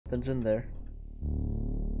Something's in there.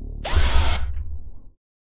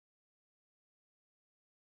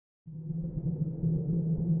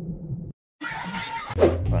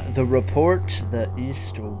 The report, the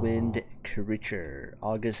East Wind Creature,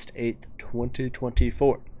 August 8th,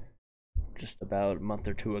 2024. Just about a month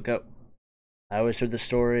or two ago. I always heard the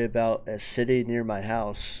story about a city near my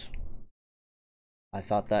house. I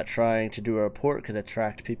thought that trying to do a report could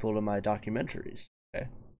attract people to my documentaries. Okay.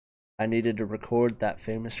 I needed to record that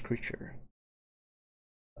famous creature.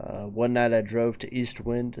 One night I drove to East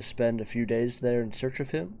Wind to spend a few days there in search of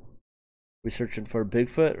him. We searching for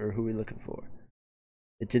Bigfoot or who we looking for?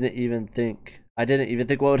 I didn't even think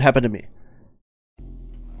what would happen to me.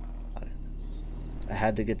 I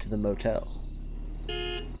had to get to the motel.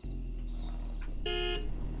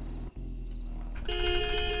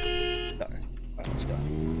 Sorry. Alright, let's go.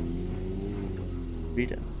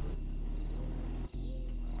 Read it.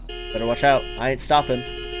 Better watch out. I ain't stopping.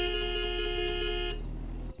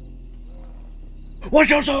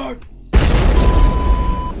 Watch out, sir!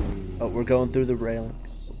 Oh, we're going through the railing.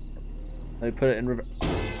 Let me put it in reverse.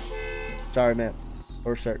 Sorry, man.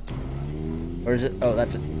 Or start. Or is it? Oh,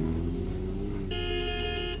 that's it.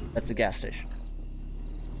 That's the gas station.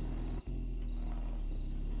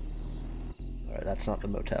 Alright, that's not the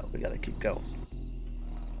motel. We gotta keep going.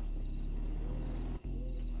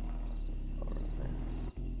 Alright.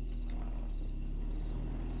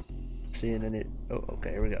 Seeing any... Oh,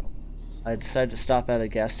 okay, here we go. I decided to stop at a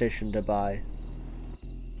gas station to buy...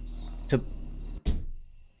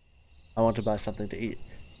 I want to buy something to eat.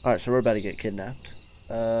 Alright, so we're about to get kidnapped.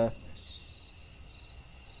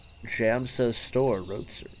 Jamsa's store,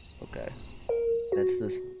 roadster. Okay. That's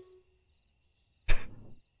this.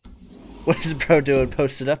 What is bro doing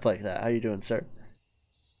posted up like that? How you doing, sir?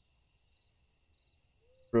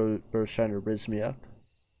 Bro's trying to riz me up.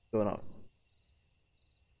 What's going on?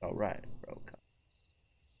 Alright, bro.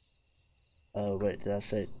 Oh, wait, did I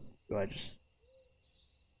say... Do I just...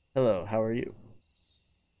 Hello, how are you?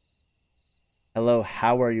 Hello,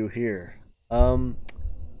 how are you here?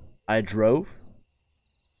 I drove?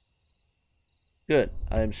 Good.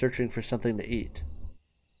 I am searching for something to eat.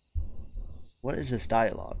 What is this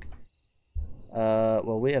dialogue?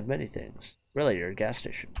 Well, we have many things. Really, you're a gas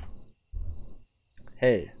station.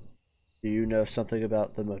 Hey, do you know something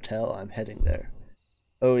about the motel? I'm heading there.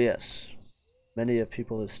 Oh, yes. Many of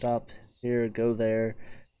people who stop here go there.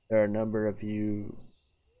 There are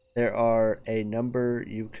a number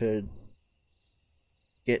you could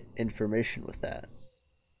get information with that.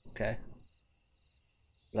 Okay.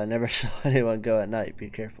 But I never saw anyone go at night.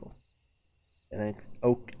 Be careful. And then,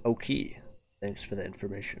 okay. Thanks for the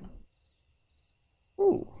information.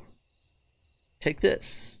 Ooh. Take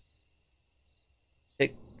this.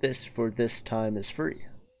 Take this for this time is free.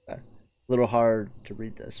 Okay. A little hard to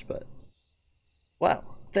read this, but wow.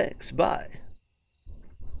 Thanks. Bye.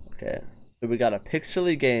 Okay. So we got a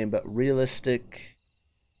pixely game, but realistic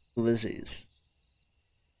glizzies.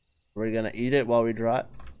 We're gonna eat it while we drive.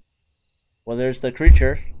 Well, there's the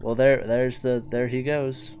creature. Well, there he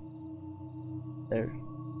goes. There.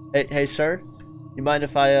 Hey, sir. You mind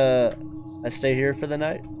if I stay here for the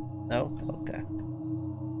night? No? Okay.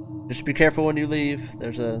 Just be careful when you leave.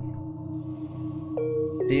 There's a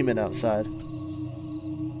demon outside.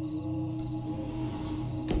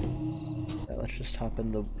 Yeah, let's just hop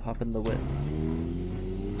in the whip.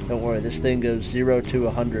 Don't worry, this thing goes 0 to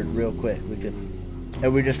 100 real quick.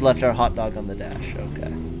 And we just left our hot dog on the dash. Okay.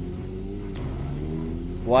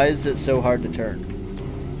 Why is it so hard to turn?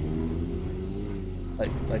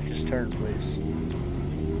 Like just turn, please.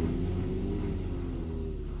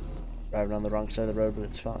 Driving on the wrong side of the road, but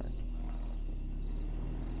it's fine.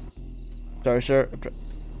 Sorry, sir.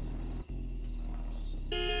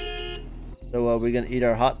 So, are we gonna eat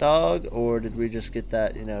our hot dog, or did we just get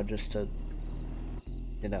that, just to,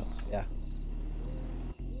 yeah.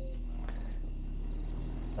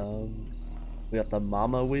 We got the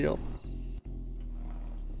mama wheel.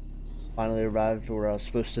 Finally arrived where I was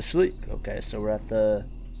supposed to sleep. Okay, so we're at the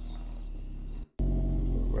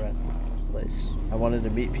place. I wanted to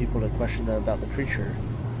meet people to question them about the creature.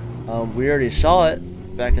 We already saw it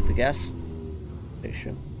back at the gas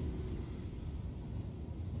station.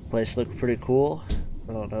 Place looked pretty cool.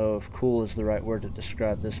 I don't know if cool is the right word to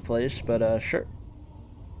describe this place, but sure.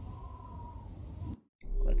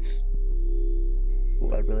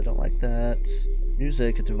 Ooh, I really don't like that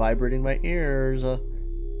music. It's vibrating my ears.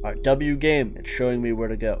 Alright, W game. It's showing me where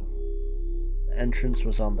to go. The entrance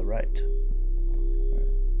was on the right. Right.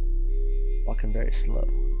 Walking very slow.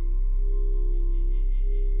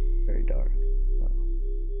 Very dark. Oh.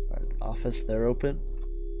 Alright, the office, they're open.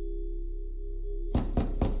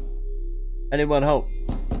 Anyone home?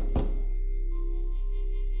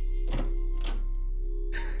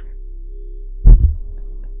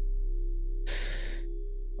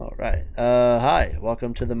 All right. Hi.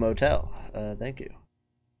 Welcome to the motel. Thank you.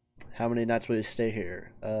 How many nights will you stay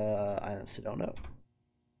here? I honestly don't know.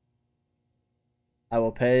 I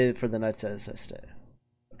will pay for the nights as I stay.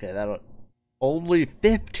 Okay, that'll only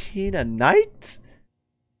 15 a night?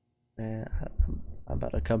 Man, I'm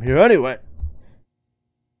about to come here anyway.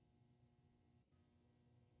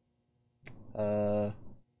 But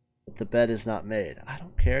the bed is not made. I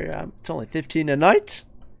don't care. It's only 15 a night.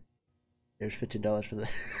 Here's $15 for the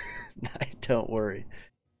night. Don't worry.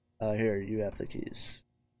 Here, you have the keys.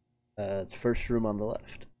 It's first room on the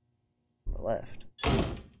left. On the left.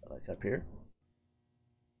 Like up here.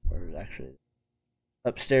 Or actually,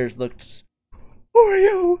 upstairs looked. Who are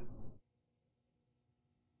you?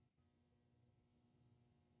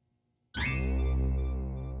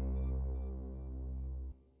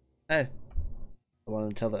 Hey. I wanted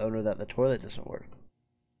to tell the owner that the toilet doesn't work.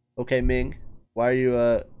 Okay, Ming. Why are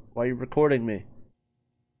you recording me?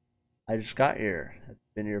 I just got here. I've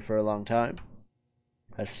been here for a long time.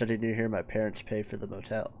 I studied near here. My parents pay for the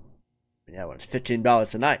motel. And yeah, when it's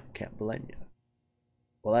 $15 a night, can't blame you.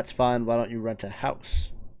 Well, that's fine. Why don't you rent a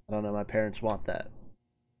house? I don't know. My parents want that.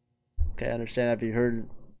 Okay, I understand. Have you heard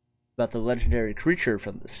about the legendary creature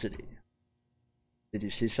from the city? Did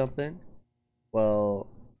you see something? Well,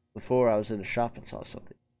 before I was in a shop and saw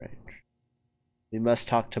something strange. We must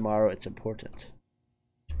talk tomorrow. It's important.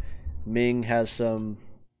 Ming has some.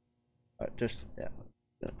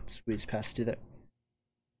 Squeeze past you there.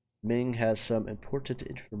 Ming has some important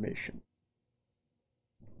information.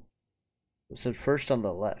 It said first on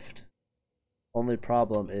the left. Only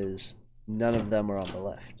problem is none of them are on the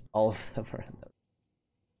left. All of them are on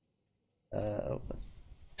the.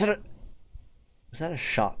 Was that a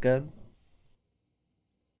shotgun?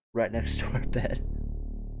 Right next to our bed.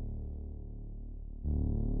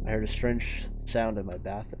 I heard a strange sound in my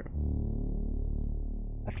bathroom.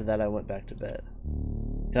 After that, I went back to bed.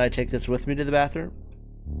 Can I take this with me to the bathroom?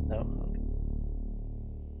 No.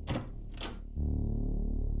 Okay.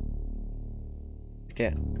 You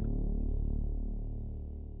can't.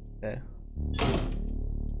 Okay.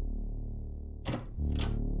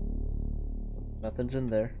 Nothing's in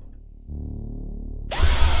there.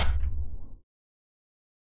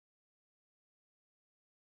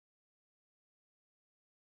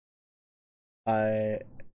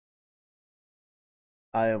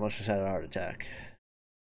 I almost just had a heart attack.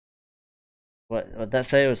 What'd that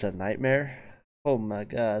say? It was a nightmare? Oh my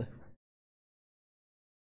god.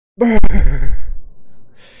 I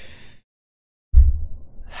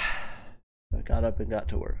got up and got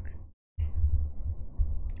to work.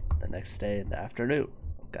 The next day in the afternoon.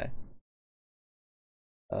 Okay.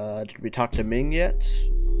 Did we talk to Ming yet?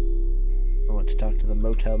 I want to talk to the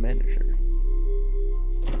motel manager.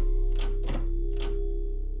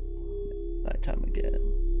 Nighttime again.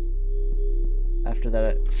 After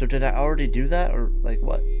that, so did I already do that, or like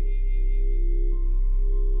what?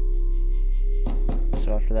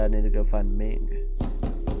 So after that, I need to go find Ming.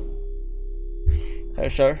 Hey,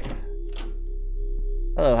 sir.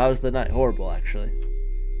 Hello, how was the night? Horrible, actually.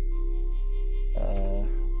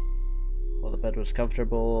 Well, the bed was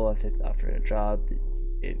comfortable. I think offering a job.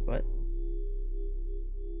 What?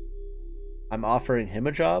 I'm offering him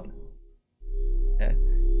a job? Okay.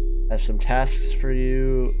 I have some tasks for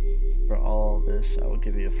you. For all of this, I will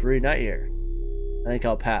give you a free night here. I think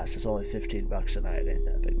I'll pass. It's only $15 a night. Ain't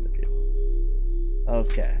that big of a deal.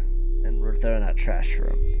 Okay. And we're throwing out trash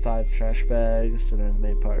room. 5 trash bags that are in the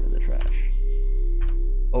main part of the trash.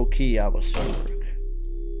 Okay, I will start work.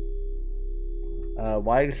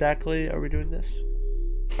 Why exactly are we doing this?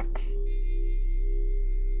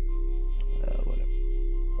 Whatever.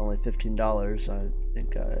 Only $15. I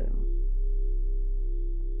think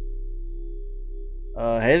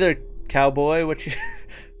hey there, cowboy. What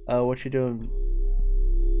you doing?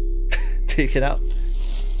 Peeking out.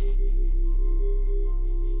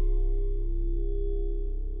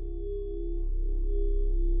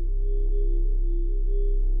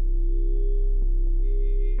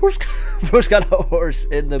 Who's got a horse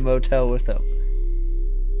in the motel with him?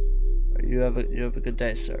 You have a good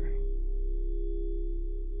day, sir.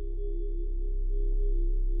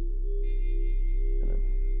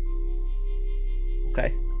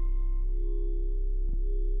 Okay.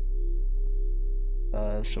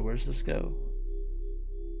 So where's this go?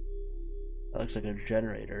 That looks like a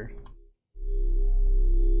generator.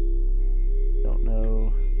 Don't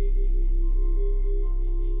know.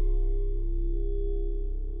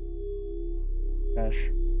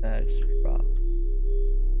 Trash bags drop.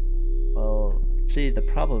 Well, See, the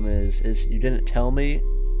problem is you didn't tell me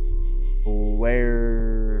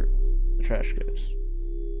where the trash goes.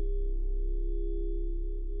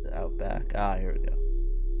 Out back. Ah, here we go.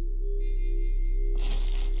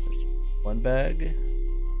 There's one bag.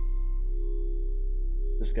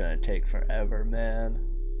 This is gonna take forever, man.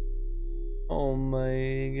 Oh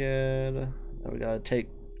my god. Now we gotta take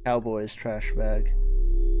Cowboy's trash bag.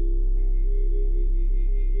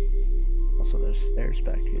 Also, there's stairs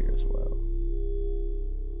back here as well.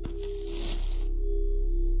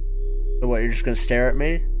 So what, you're just gonna stare at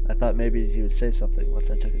me? I thought maybe he would say something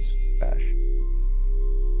once I took his trash.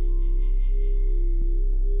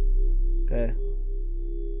 Okay.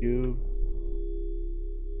 You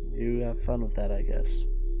have fun with that, I guess.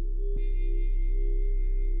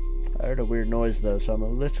 I heard a weird noise though, so I'm a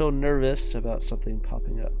little nervous about something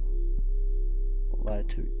popping up. Won't lie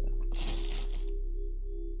to you.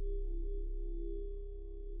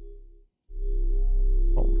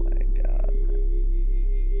 Oh my god, man.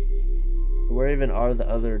 Where even are the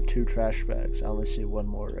other 2 trash bags? I only see one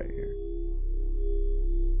more right here.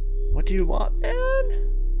 What do you want, man?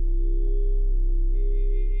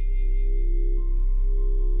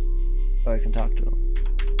 Oh, I can talk to him.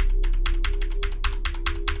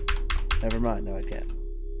 Never mind, no I can't.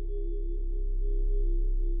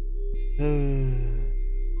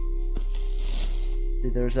 See,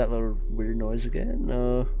 there's that little weird noise again.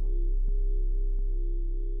 No.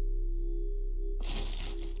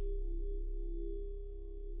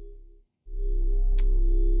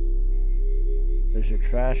 There's your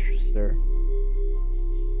trash, sir.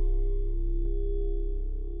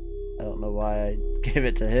 I don't know why I gave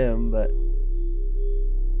it to him, but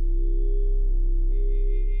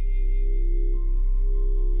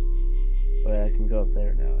I can go up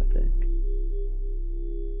there now, I think.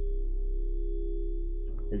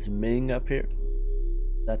 Is Ming up here?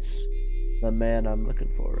 That's the man I'm looking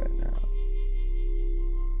for right now.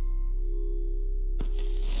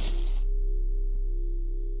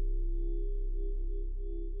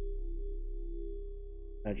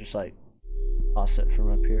 I just like toss it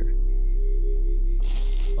from up here.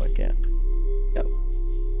 Oh, I can't. Go.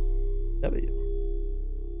 W.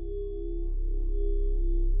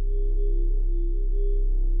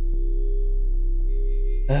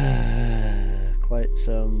 Quite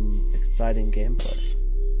some exciting gameplay.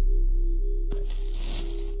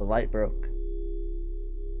 The light broke.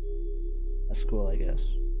 That's cool, I guess.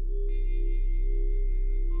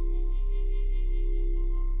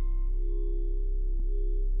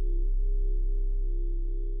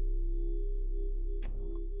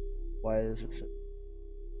 Why is it so?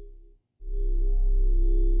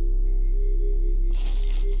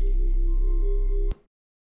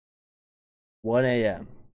 $1 a.m.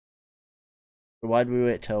 Why did we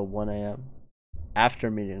wait till 1 a.m.? After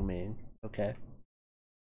meeting Ming. Okay.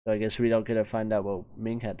 So I guess we don't get to find out what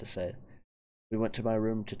Ming had to say. We went to my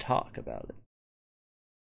room to talk about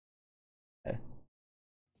it.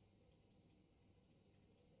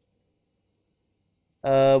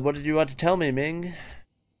 Okay. What did you want to tell me, Ming?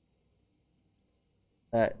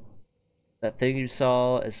 That thing you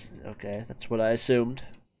saw is... Okay, that's what I assumed.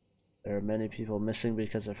 There are many people missing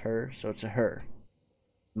because of her, so it's a her.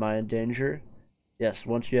 Am I in danger? Yes,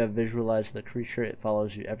 once you have visualized the creature, it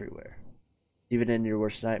follows you everywhere. Even in your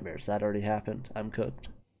worst nightmares. That already happened. I'm cooked.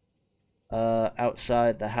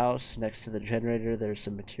 Outside the house, next to the generator, there's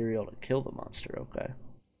some material to kill the monster, okay?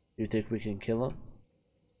 Do you think we can kill him?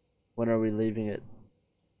 When are we leaving it?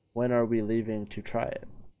 When are we leaving to try it?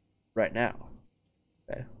 Right now.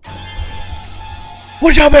 Okay.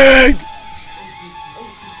 What's happening?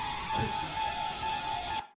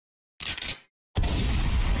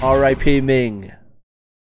 R.I.P. Ming.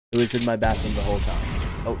 It was in my bathroom the whole time.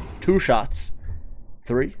 Oh, 2 shots.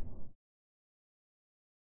 3.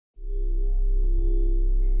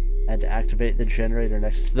 I had to activate the generator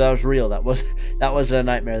next. So that was real. That was a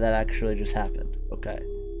nightmare that actually just happened. Okay.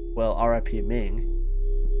 Well, R.I.P. Ming.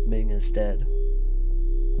 Ming is dead.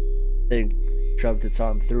 Thing shoved its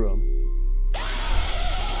arm through him.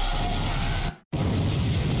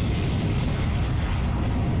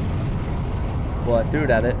 Well, I threw it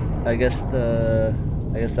at it. I guess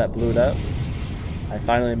that blew it up. I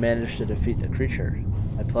finally managed to defeat the creature.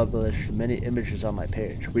 I published many images on my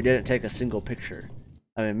page. We didn't take a single picture.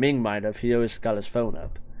 I mean, Ming might have. He always got his phone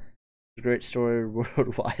up. It's a great story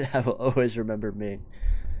worldwide. I will always remember Ming.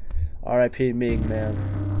 R.I.P. Ming, man.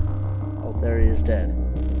 Oh, there he is dead.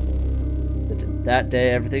 That day,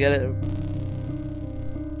 everything in it.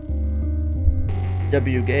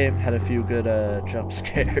 W game had a few good jump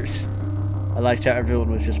scares. I liked how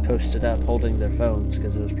everyone was just posted up holding their phones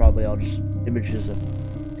because it was probably all just images of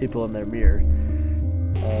people in their mirror.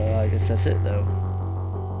 I guess that's it though.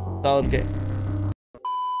 Solid game.